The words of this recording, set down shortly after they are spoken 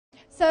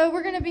So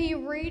we're going to be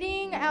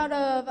reading out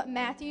of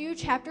Matthew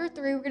chapter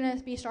 3. We're going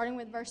to be starting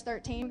with verse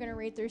 13. We're going to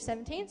read through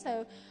 17,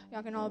 so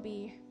y'all can all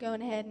be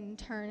going ahead and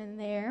turning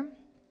there.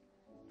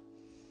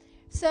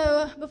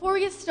 So before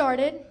we get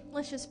started,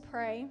 let's just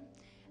pray.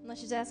 And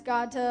let's just ask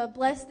God to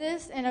bless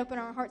this and open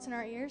our hearts and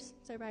our ears.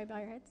 So everybody bow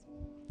your heads.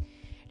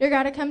 Dear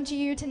God, I come to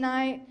you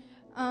tonight.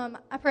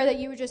 I pray that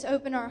you would just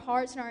open our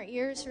hearts and our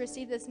ears to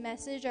receive this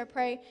message. I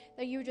pray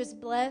that you would just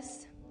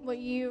bless what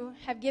you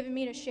have given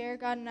me to share,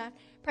 God, and I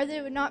pray that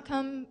it would not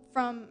come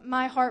from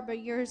my heart but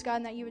yours, God,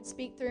 and that you would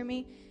speak through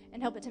me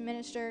and help it to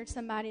minister to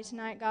somebody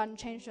tonight, God, and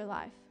change their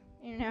life.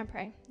 In your name I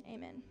pray.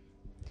 Amen.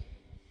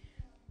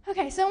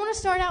 Okay, so I want to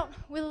start out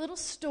with a little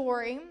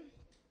story.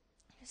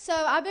 So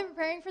I've been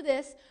preparing for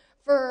this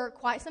for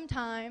quite some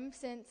time,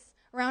 since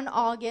around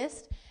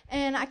August,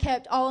 and I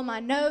kept all of my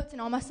notes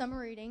and all my summer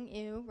reading,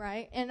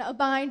 in a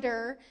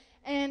binder,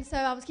 and so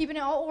I was keeping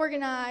it all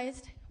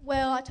organized.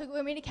 Well, I took it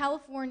with me to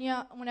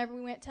California whenever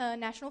we went to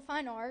National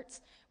Fine Arts,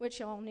 which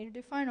y'all need to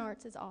do fine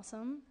arts. It's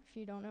awesome. If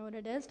you don't know what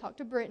it is, talk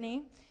to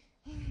Brittany.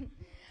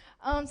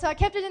 So I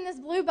kept it in this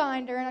blue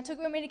binder, and I took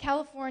it with me to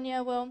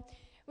California. Well,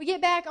 we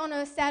get back on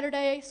a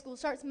Saturday. School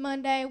starts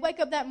Monday. Wake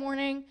up that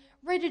morning,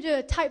 ready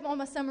to type all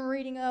my summer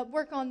reading up,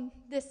 work on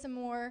this some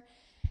more.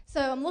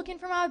 So I'm looking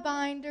for my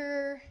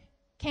binder.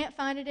 Can't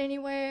find it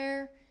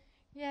anywhere.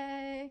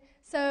 Yay.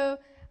 So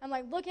I'm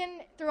like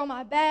looking through all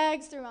my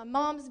bags, through my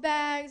mom's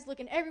bags,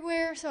 looking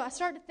everywhere. So I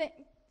started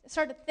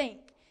to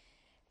think,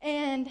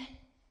 and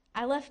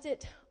I left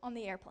it on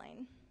the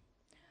airplane.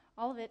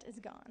 All of it is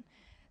gone.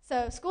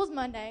 So school's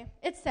Monday.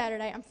 It's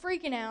Saturday. I'm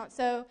freaking out.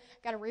 So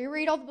got to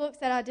reread all the books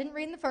that I didn't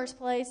read in the first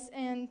place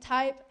and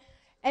type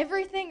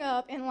everything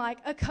up in like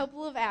a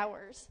couple of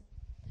hours.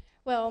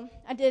 Well,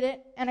 I did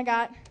it, and I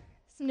got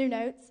some new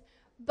notes.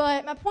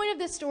 But my point of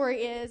this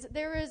story is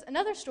there is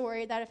another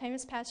story that a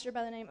famous pastor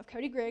by the name of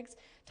Cody Griggs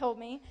told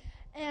me.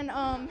 And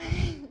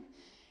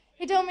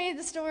he told me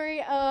the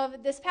story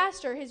of this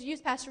pastor. His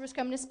youth pastor was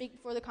coming to speak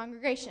before the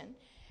congregation.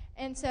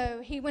 And so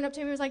he went up to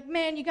him and was like,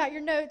 "Man, you got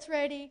your notes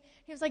ready?"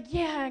 He was like,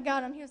 "Yeah, I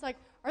got them." He was like,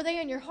 "Are they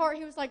in your heart?"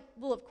 He was like,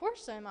 "Well, of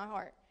course they're in my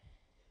heart."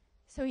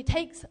 So he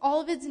takes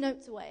all of his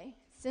notes away,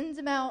 sends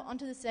them out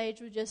onto the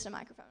stage with just a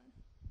microphone.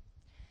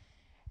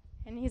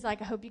 And he's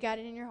like, "I hope you got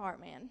it in your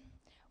heart, man."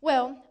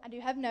 Well, I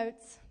do have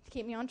notes to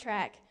keep me on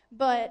track,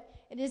 but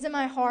it is in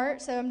my heart,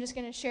 so I'm just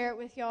going to share it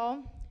with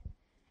y'all,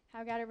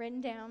 how I got it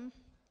written down.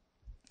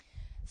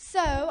 So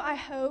I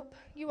hope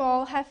you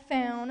all have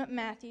found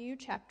Matthew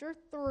chapter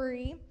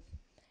 3,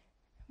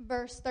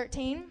 verse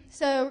 13.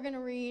 So we're going to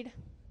read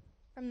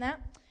from that.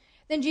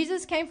 Then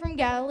Jesus came from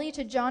Galilee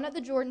to John at the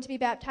Jordan to be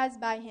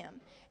baptized by him.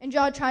 And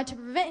John tried to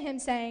prevent him,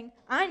 saying,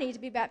 "I need to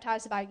be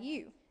baptized by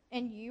you,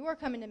 and you are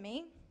coming to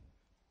me?"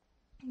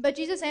 But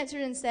Jesus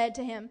answered and said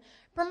to him,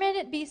 "Permit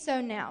it be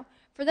so now,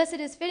 for thus it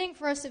is fitting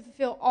for us to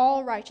fulfill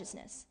all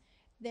righteousness."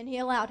 Then he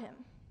allowed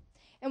him.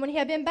 And when he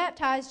had been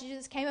baptized,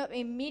 Jesus came up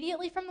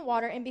immediately from the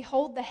water, and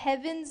behold, the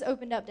heavens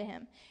opened up to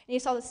him. And he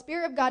saw the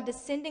Spirit of God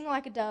descending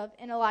like a dove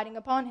and alighting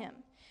upon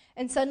him.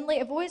 And suddenly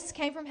a voice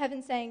came from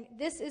heaven saying,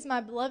 "This is my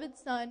beloved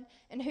Son,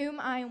 in whom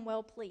I am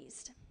well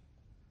pleased."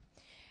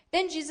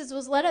 Then Jesus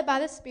was led up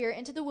by the Spirit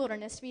into the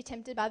wilderness to be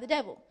tempted by the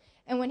devil.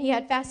 And when he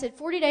had fasted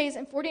 40 days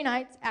and 40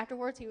 nights,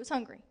 afterwards he was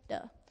hungry.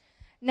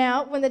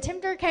 Now, when the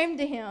tempter came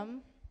to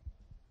him,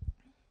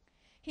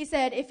 he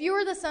said, "If you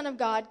are the Son of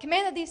God,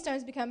 command that these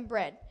stones become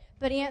bread."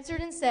 But he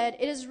answered and said,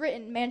 "It is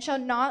written, man shall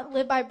not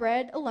live by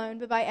bread alone,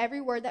 but by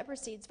every word that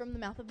proceeds from the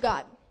mouth of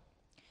God."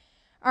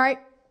 All right,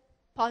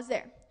 pause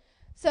there.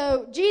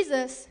 So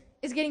Jesus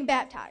is getting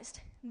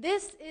baptized.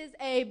 This is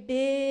a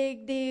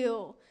big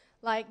deal.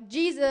 Like,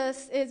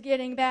 Jesus is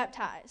getting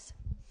baptized.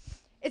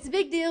 It's a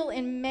big deal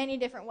in many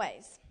different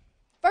ways.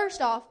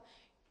 First off,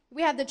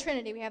 we have the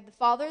Trinity. We have the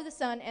Father, the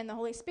Son, and the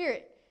Holy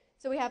Spirit.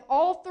 So we have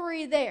all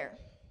three there.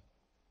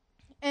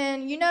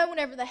 And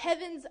whenever the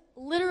heavens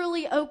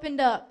literally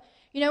opened up,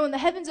 when the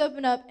heavens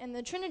open up and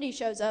the Trinity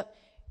shows up,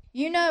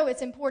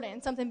 it's important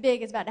and something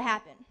big is about to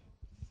happen.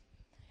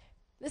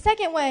 The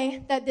second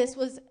way that this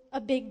was a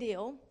big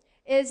deal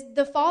is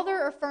the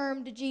Father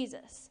affirmed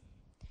Jesus.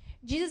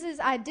 Jesus'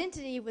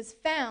 identity was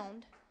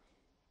found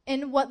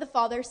in what the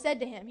Father said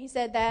to him. He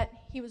said that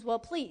he was well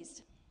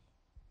pleased.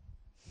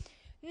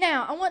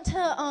 Now, I want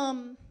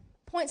to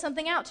point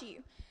something out to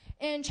you.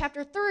 In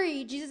chapter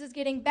 3, Jesus is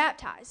getting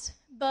baptized.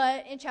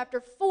 But in chapter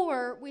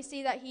 4, we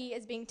see that he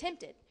is being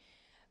tempted.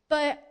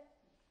 But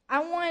I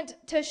want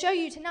to show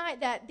you tonight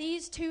that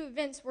these two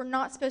events were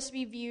not supposed to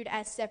be viewed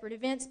as separate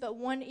events, but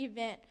one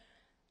event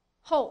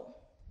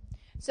whole.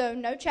 So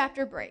no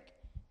chapter break.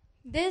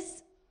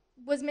 This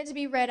was meant to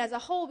be read as a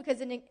whole because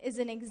it is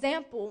an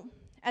example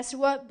as to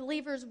what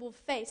believers will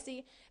face.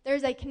 See,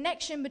 there's a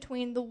connection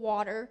between the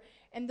water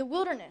and the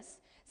wilderness.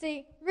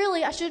 See,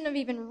 really, I shouldn't have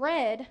even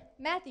read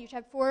Matthew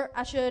chapter 4.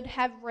 I should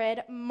have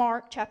read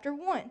Mark chapter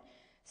 1.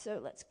 So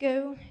let's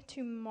go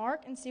to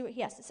Mark and see what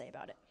he has to say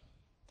about it.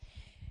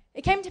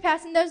 It came to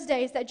pass in those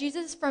days that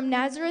Jesus from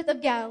Nazareth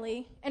of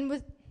Galilee and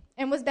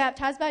was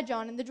baptized by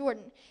John in the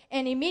Jordan.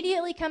 And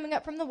immediately coming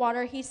up from the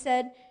water, he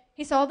said,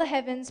 he saw the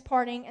heavens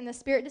parting and the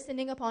Spirit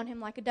descending upon him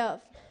like a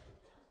dove.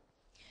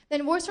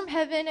 Then a voice from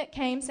heaven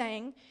came,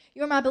 saying,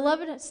 "You are my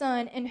beloved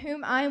Son, in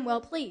whom I am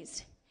well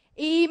pleased."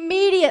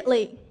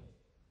 Immediately,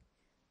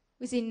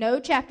 we see no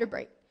chapter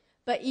break,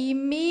 but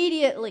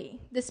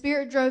immediately the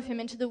Spirit drove him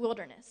into the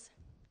wilderness.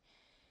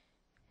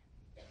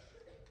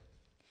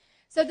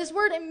 So this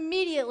word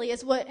immediately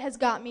is what has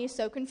got me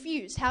so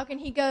confused. How can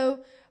he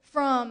go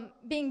from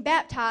being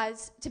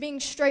baptized to being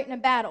straight in a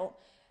battle,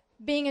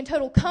 being in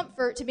total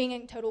comfort to being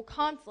in total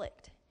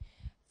conflict?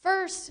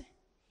 First,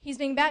 he's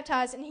being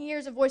baptized and he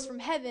hears a voice from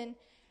heaven.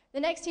 The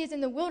next, he is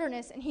in the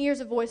wilderness and he hears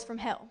a voice from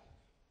hell.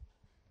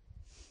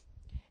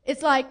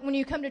 It's like when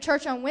you come to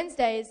church on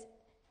Wednesdays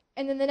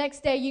and then the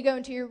next day you go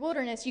into your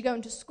wilderness, you go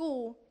into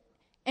school,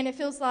 and it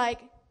feels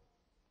like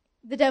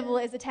the devil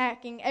is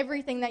attacking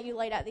everything that you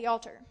laid at the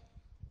altar.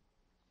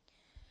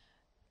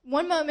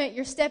 One moment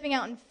you're stepping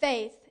out in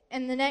faith,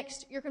 and the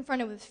next you're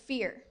confronted with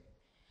fear.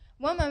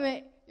 One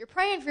moment you're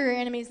praying for your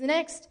enemies, the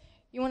next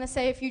you want to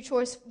say a few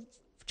choice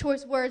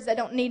words that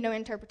don't need no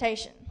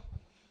interpretation.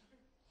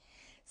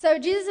 So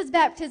Jesus'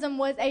 baptism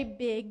was a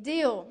big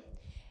deal.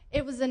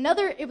 It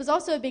was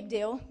also a big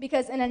deal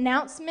because an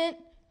announcement,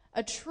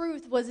 a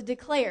truth was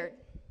declared.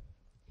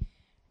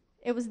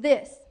 It was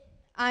this: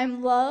 I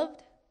am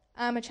loved,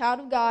 I am a child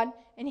of God,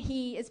 and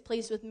he is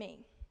pleased with me.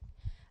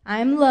 I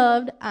am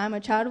loved, I am a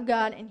child of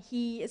God, and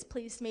he is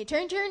pleased with me.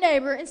 Turn to your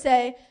neighbor and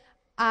say,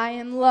 I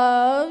am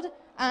loved,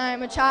 I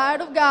am a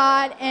child of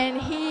God, and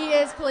he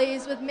is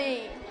pleased with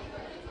me.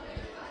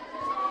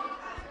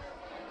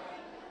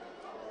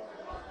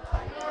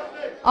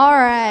 All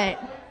right.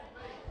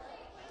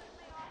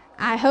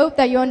 I hope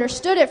that you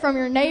understood it from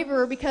your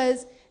neighbor,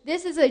 because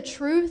this is a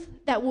truth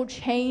that will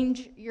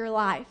change your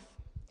life.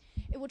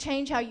 It will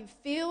change how you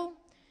feel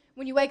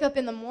when you wake up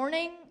in the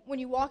morning, when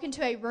you walk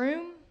into a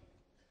room.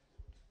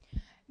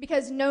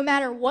 Because no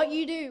matter what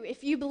you do,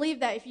 if you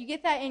believe that, if you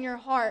get that in your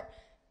heart,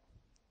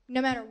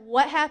 no matter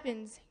what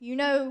happens, you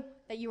know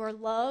that you are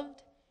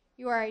loved,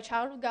 you are a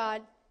child of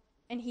God,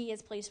 and he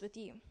is pleased with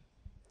you.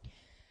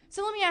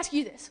 So let me ask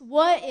you this.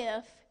 What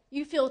if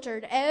you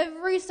filtered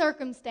every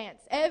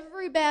circumstance,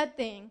 every bad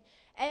thing,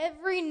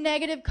 every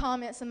negative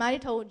comment somebody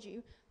told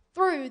you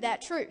through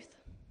that truth?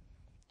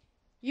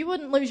 You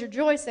wouldn't lose your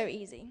joy so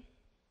easy.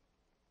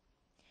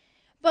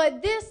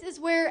 But this is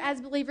where, as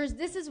believers,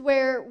 this is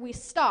where we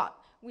stop.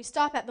 We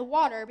stop at the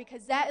water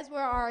because that is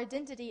where our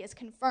identity is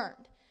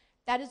confirmed.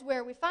 That is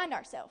where we find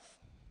ourselves.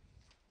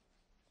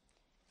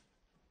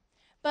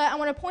 But I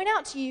want to point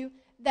out to you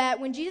that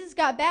when Jesus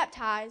got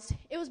baptized,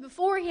 it was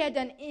before he had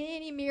done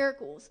any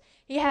miracles.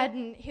 He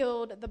hadn't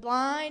healed the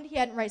blind. He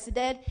hadn't raised the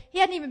dead. He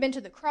hadn't even been to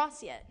the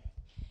cross yet.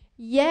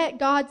 Yet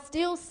God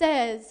still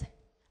says,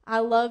 I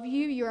love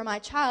you, you are my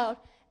child,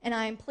 and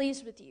I am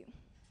pleased with you.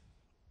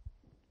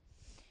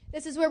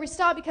 This is where we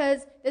stop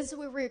because this is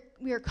where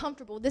we are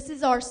comfortable. This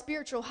is our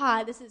spiritual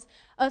high. This is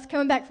us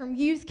coming back from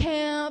youth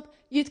camp,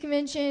 youth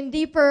convention,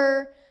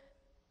 deeper.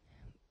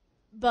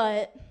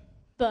 But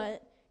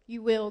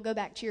you will go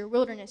back to your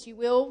wilderness. You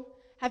will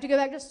have to go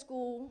back to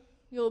school.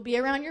 You'll be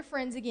around your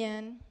friends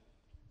again.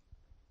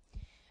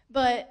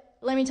 But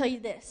let me tell you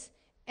this.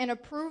 An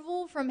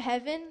approval from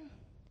heaven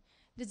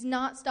does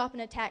not stop an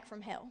attack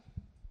from hell.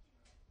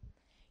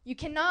 You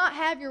cannot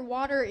have your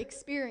water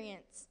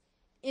experience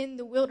in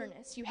the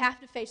wilderness. You have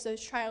to face those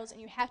trials,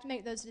 and you have to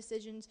make those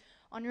decisions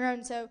on your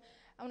own. So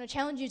I want to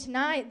challenge you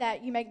tonight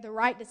that you make the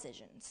right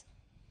decisions.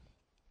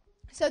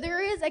 So there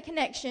is a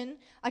connection,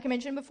 like I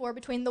mentioned before,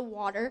 between the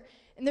water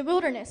and the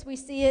wilderness. We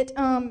see it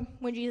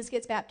when Jesus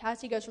gets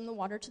baptized. He goes from the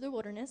water to the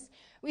wilderness.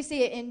 We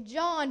see it in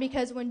John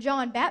because when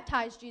John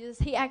baptized Jesus,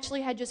 he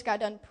actually had just got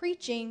done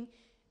preaching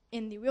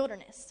in the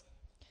wilderness.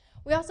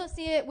 We also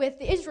see it with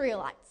the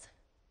Israelites.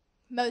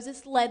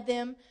 Moses led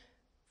them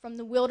from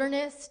the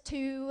wilderness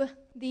to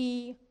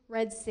the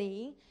Red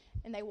Sea,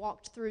 and they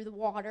walked through the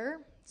water.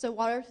 So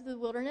water through the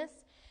wilderness.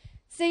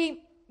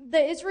 See, the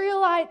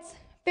Israelites,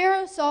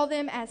 Pharaoh saw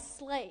them as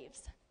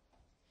slaves.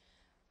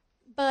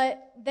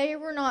 But they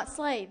were not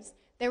slaves.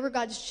 They were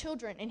God's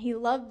children, and he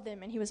loved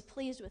them, and he was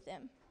pleased with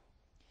them.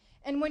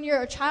 And when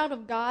you're a child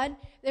of God,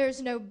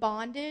 there's no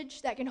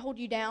bondage that can hold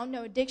you down,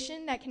 no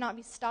addiction that cannot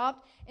be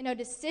stopped, and no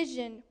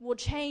decision will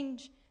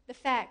change the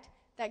fact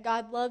that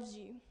God loves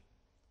you.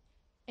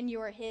 And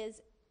you are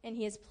his, and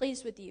he is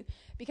pleased with you.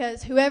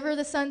 Because whoever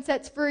the Son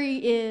sets free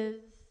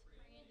is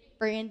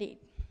free indeed.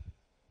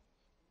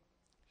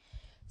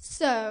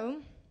 So,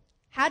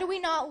 how do we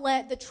not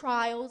let the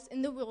trials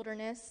in the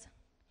wilderness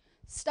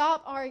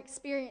stop our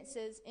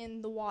experiences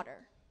in the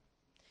water?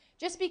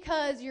 Just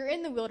because you're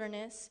in the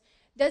wilderness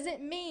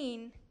doesn't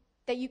mean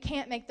that you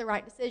can't make the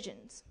right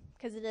decisions,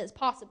 because it is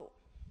possible.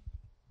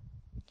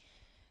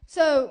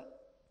 So,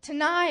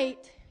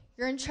 tonight,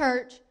 you're in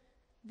church.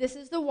 This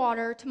is the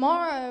water.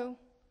 Tomorrow,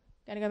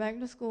 got to go back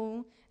to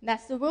school.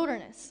 That's the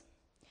wilderness.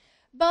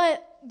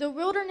 But the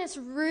wilderness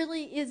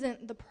really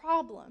isn't the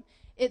problem.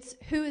 It's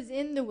who is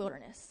in the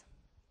wilderness.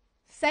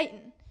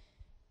 Satan.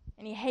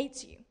 And he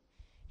hates you.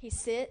 He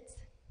sits,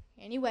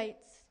 and he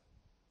waits,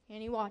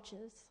 and he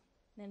watches,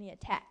 and then he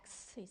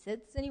attacks. He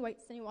sits and he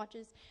waits and he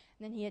watches,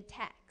 and then he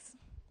attacks.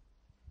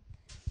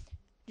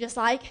 Just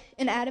like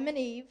in Adam and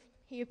Eve,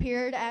 he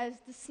appeared as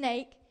the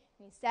snake,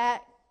 and he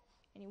sat,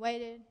 and he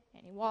waited,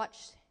 and he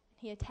watched, and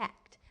he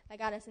attacked. That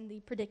got us in the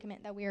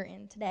predicament that we are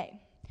in today.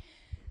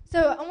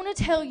 So I want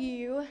to tell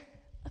you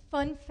a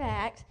fun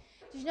fact.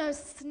 Did you know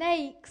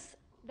snakes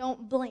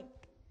don't blink?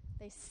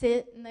 They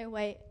sit and they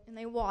wait and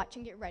they watch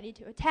and get ready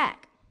to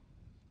attack.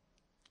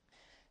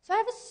 So I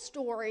have a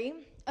story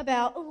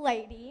about a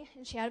lady,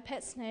 and she had a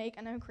pet snake.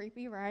 I know,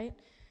 creepy, right?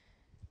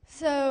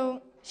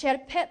 So she had a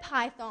pet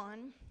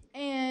python,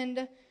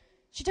 and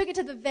she took it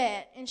to the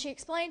vet, and she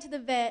explained to the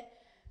vet,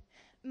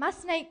 my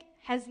snake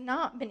has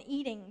not been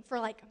eating for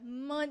like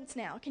months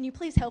now. Can you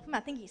please help him?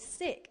 I think he's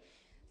sick.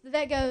 The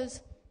vet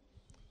goes,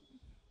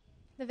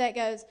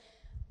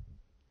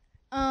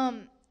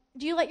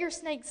 do you let your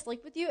snake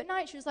sleep with you at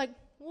night? She was like,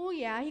 well,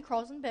 yeah, he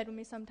crawls in bed with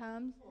me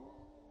sometimes.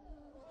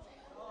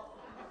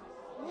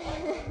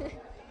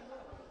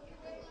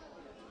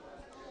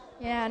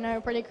 Yeah, I know,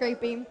 pretty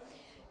creepy.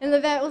 And the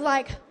vet was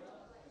like,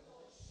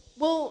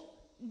 well,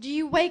 do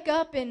you wake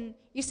up and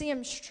you see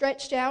him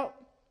stretched out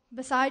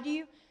beside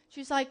you?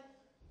 She was like,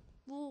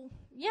 well,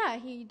 yeah,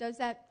 he does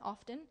that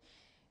often.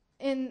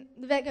 And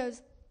the vet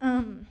goes,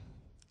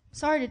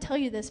 sorry to tell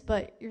you this,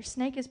 but your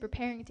snake is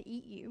preparing to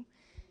eat you.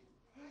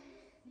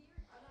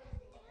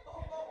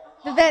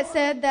 The vet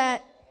said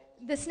that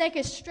the snake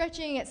is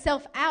stretching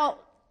itself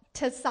out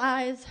to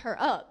size her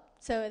up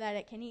so that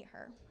it can eat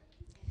her.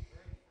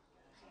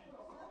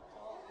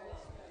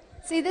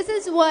 See, this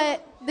is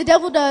what the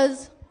devil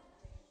does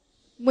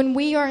when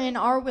we are in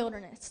our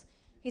wilderness.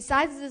 He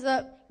sizes us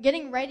up,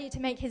 getting ready to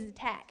make his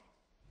attack.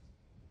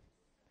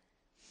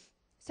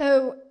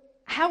 So,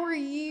 how are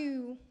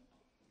you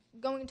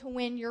going to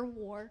win your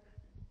war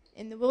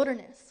in the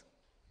wilderness?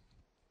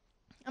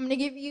 I'm going to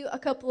give you a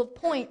couple of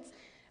points,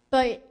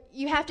 but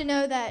you have to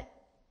know that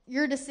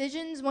your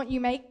decisions, once you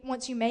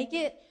make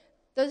it,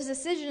 those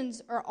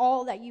decisions are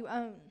all that you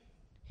own.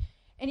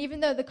 And even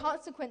though the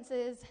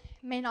consequences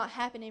may not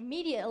happen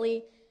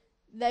immediately,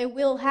 they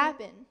will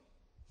happen.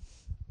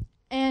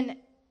 And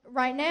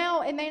right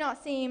now, it may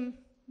not seem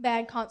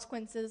bad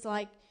consequences,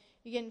 like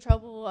you get in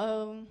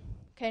trouble,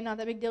 okay, not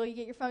that big deal, you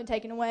get your phone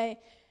taken away.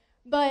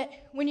 But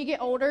when you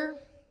get older,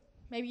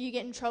 maybe you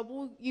get in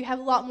trouble, you have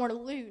a lot more to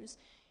lose.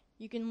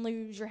 You can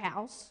lose your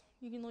house,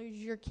 you can lose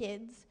your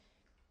kids.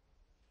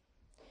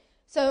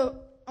 So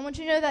I want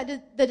you to know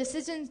that the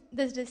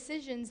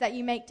decisions that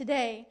you make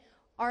today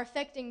are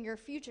affecting your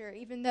future,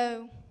 even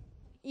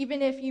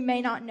if you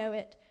may not know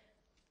it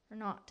or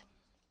not.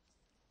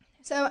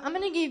 So I'm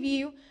going to give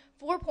you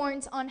 4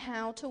 points on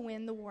how to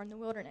win the war in the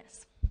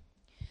wilderness.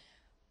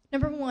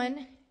 Number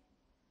 1,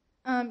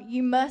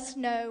 you must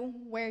know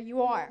where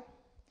you are.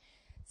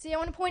 See, I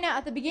want to point out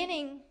at the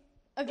beginning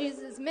of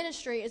Jesus'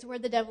 ministry is where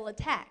the devil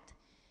attacked.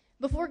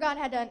 Before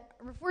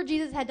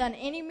Jesus had done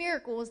any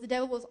miracles, the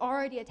devil was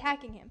already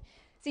attacking him.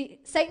 See,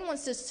 Satan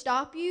wants to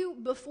stop you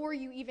before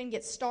you even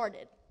get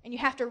started, and you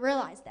have to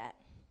realize that.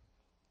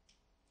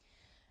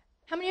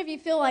 How many of you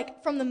feel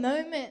like from the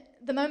moment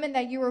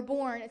that you were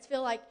born, it's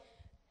feel like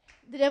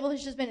the devil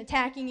has just been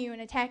attacking you,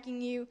 and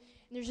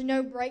there's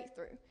no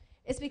breakthrough?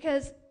 It's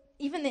because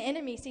even the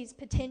enemy sees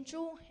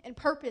potential and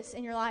purpose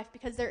in your life,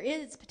 because there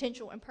is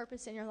potential and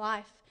purpose in your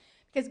life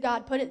because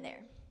God put it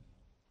there.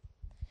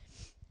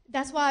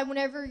 That's why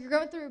whenever you're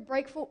going through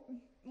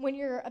when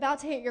you're about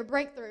to hit your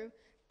breakthrough,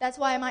 that's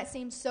why it might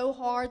seem so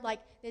hard, like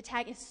the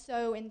attack is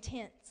so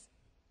intense.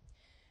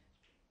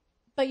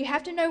 But you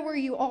have to know where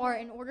you are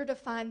in order to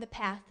find the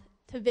path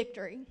to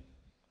victory.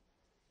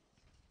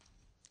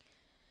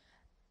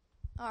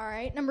 All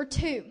right, number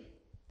 2,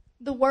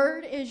 the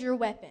word is your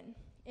weapon.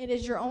 It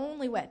is your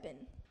only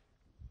weapon.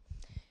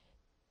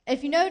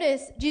 If you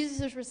notice,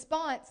 Jesus'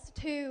 response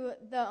to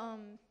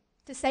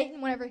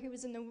Satan whenever he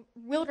was in the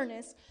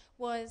wilderness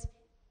was,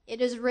 "It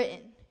is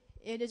written.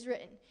 It is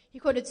written." He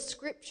quoted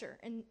Scripture,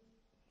 and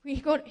he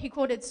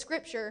quoted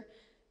Scripture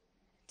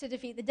to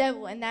defeat the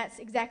devil, and that's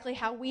exactly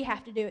how we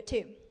have to do it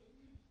too.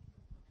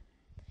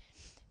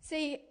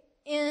 See,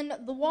 in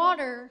the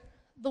water,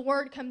 the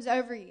word comes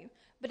over you,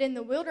 but in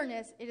the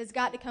wilderness, it has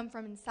got to come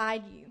from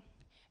inside you,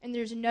 and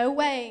there's no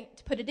way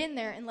to put it in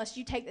there unless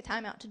you take the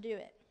time out to do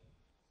it.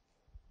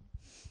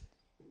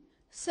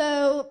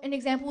 So an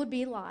example would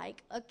be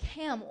like a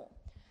camel.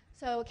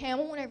 So a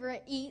camel, whenever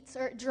it eats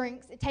or it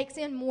drinks, it takes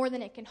in more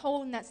than it can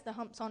hold, and that's the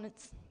humps on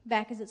its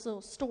back as its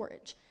little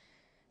storage.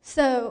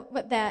 So,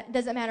 but that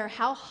doesn't matter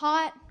how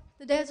hot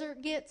the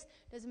desert gets,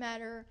 doesn't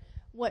matter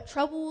what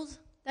troubles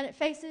that it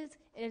faces,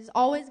 it is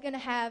always going to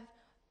have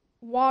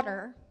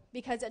water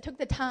because it took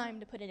the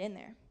time to put it in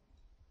there.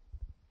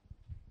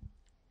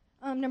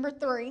 Number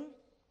 3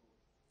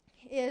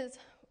 is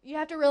you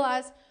have to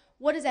realize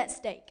what is at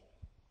stake.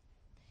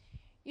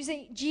 You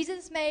see,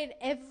 Jesus made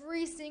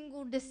every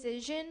single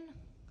decision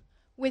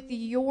with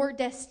your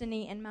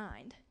destiny in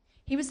mind.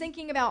 He was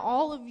thinking about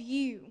all of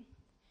you,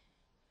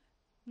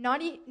 not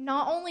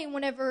only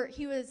whenever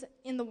he was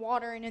in the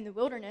water and in the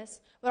wilderness,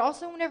 but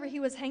also whenever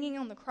he was hanging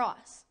on the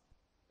cross.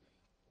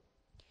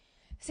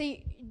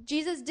 See,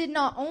 Jesus did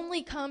not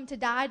only come to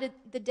die to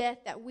the death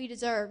that we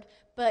deserved,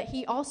 but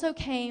he also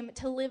came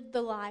to live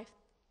the life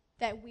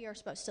that we are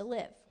supposed to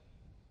live.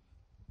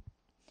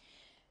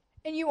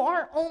 And you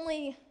aren't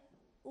only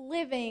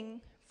living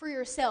for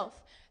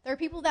yourself. There are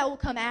people that will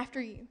come after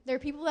you. There are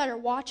people that are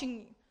watching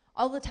you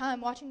all the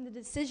time, watching the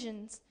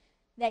decisions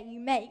that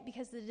you make,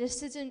 because the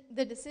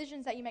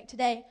decisions that you make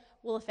today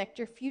will affect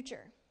your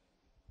future.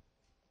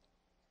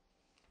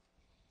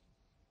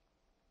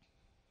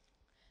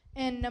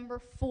 And number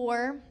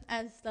 4,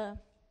 as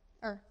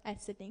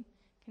Sydney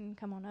can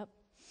come on up,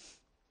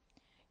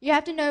 you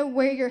have to know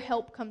where your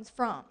help comes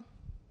from.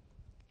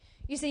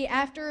 You see,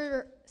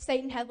 after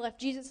Satan had left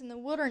Jesus in the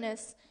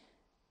wilderness,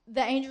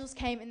 the angels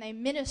came and they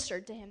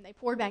ministered to him. They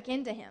poured back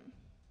into him.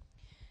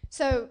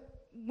 So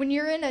when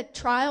you're in a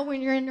trial,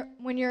 when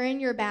you're in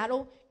your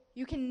battle,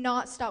 you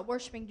cannot stop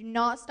worshiping. Do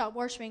not stop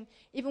worshiping.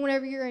 Even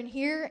whenever you're in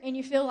here and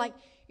you feel like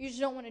you just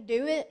don't want to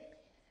do it,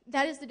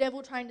 that is the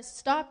devil trying to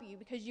stop you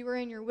because you are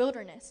in your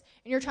wilderness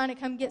and you're trying to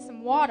come get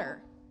some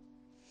water.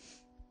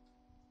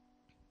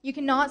 You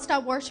cannot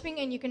stop worshiping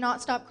and you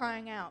cannot stop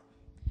crying out,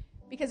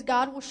 because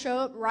God will show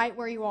up right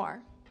where you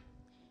are.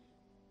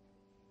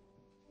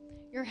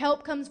 Your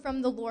help comes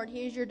from the Lord.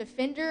 He is your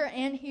defender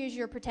and he is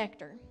your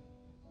protector.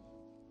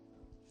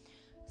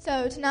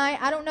 So tonight,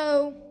 I don't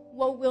know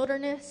what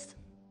wilderness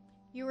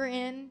you were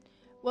in,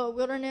 what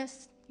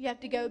wilderness you have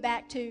to go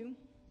back to,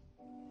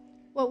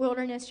 what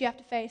wilderness you have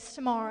to face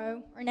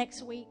tomorrow or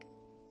next week.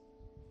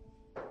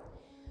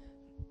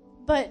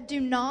 But do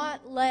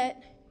not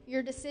let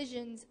your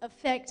decisions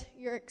affect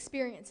your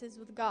experiences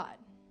with God.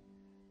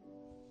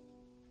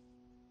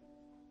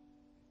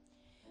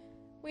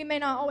 We may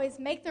not always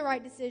make the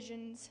right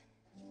decisions,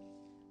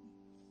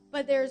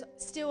 but there's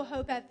still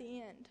hope at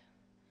the end.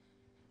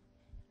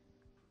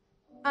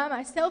 I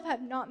myself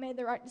have not made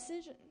the right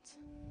decisions.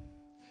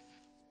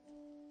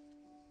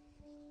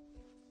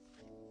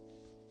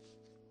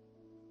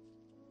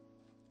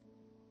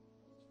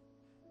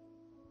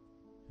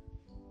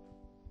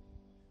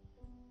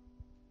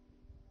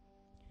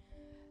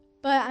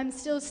 But I'm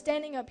still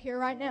standing up here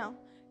right now,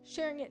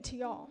 sharing it to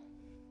y'all.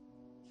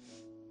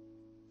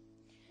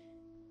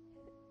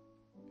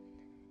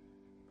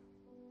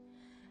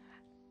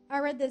 I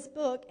read this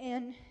book,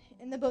 and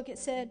in the book it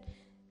said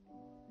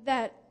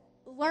that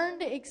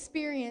learned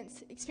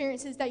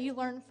experiences that you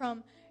learn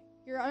from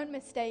your own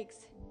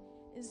mistakes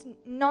is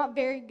not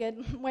very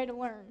good way to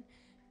learn.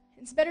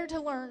 It's better to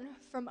learn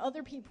from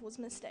other people's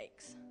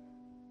mistakes.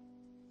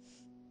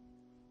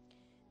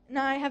 And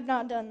I have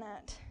not done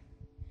that.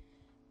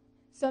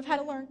 So I've had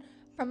to learn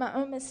from my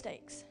own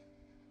mistakes.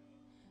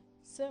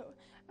 So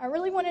I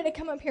really wanted to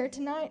come up here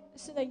tonight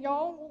so that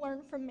y'all will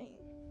learn from me.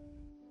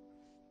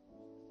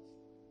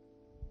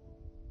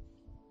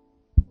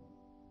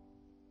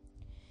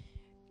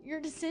 Your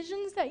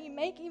decisions that you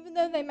make, even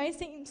though they may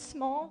seem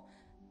small,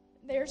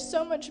 they're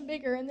so much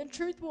bigger, and the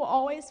truth will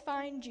always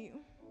find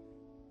you.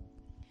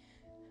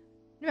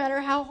 No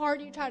matter how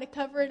hard you try to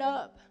cover it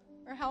up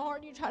or how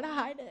hard you try to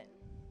hide it.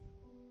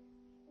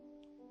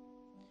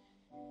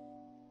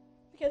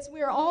 Because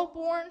we are all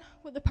born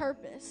with a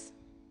purpose.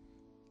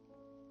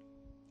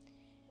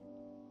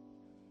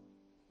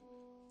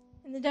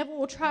 And the devil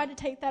will try to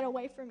take that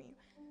away from you.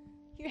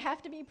 You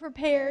have to be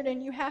prepared,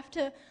 and you have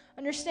to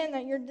understand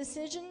that your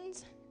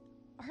decisions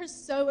are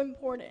so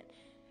important.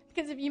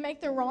 Because if you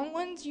make the wrong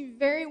ones, you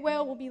very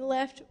well will be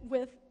left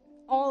with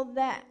all of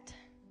that.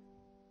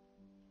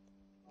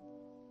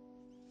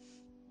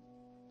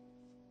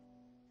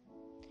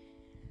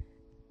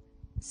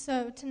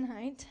 So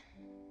tonight,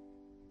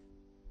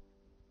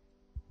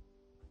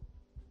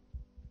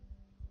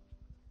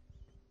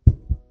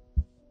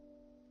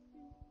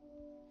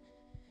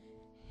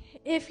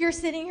 if you're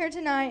sitting here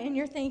tonight and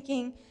you're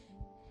thinking,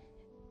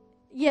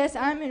 yes,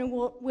 I'm in a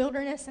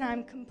wilderness and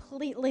I'm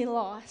completely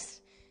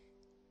lost,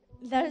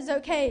 that is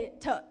okay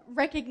to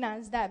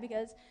recognize that,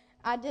 because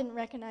I didn't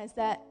recognize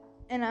that.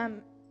 And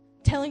I'm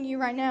telling you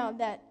right now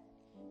that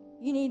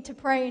you need to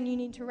pray and you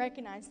need to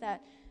recognize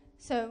that.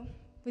 So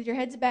with your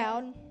heads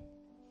bowed,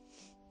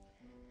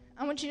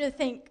 I want you to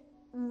think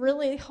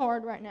really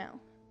hard right now.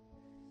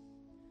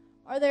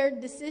 Are there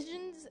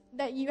decisions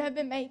that you have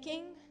been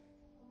making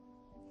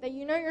that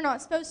you know you're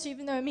not supposed to,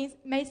 even though it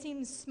may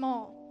seem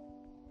small?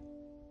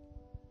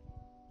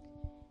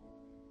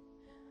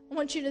 I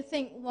want you to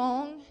think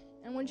long,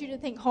 and I want you to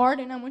think hard,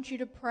 and I want you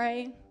to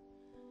pray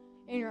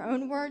in your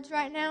own words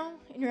right now,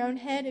 in your own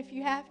head if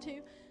you have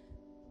to,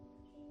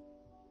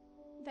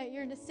 that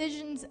your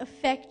decisions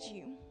affect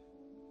you.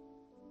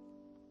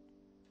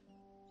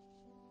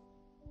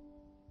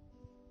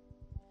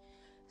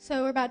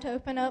 So we're about to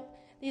open up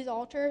these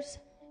altars,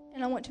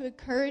 and I want to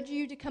encourage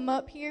you to come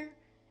up here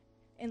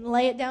and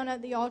lay it down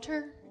at the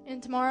altar.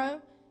 And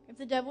tomorrow, if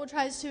the devil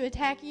tries to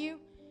attack you,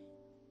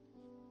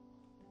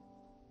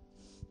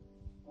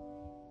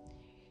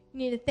 you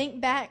need to think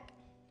back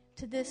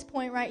to this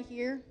point right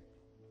here.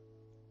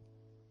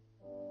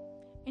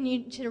 And you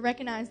need to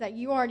recognize that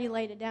you already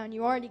laid it down.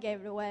 You already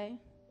gave it away.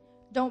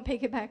 Don't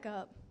pick it back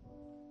up.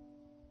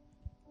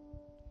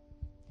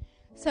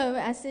 So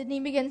as Sydney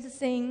begins to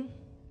sing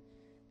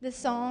this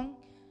song,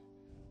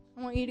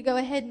 I want you to go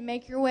ahead and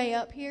make your way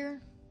up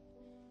here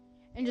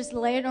and just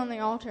lay it on the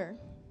altar.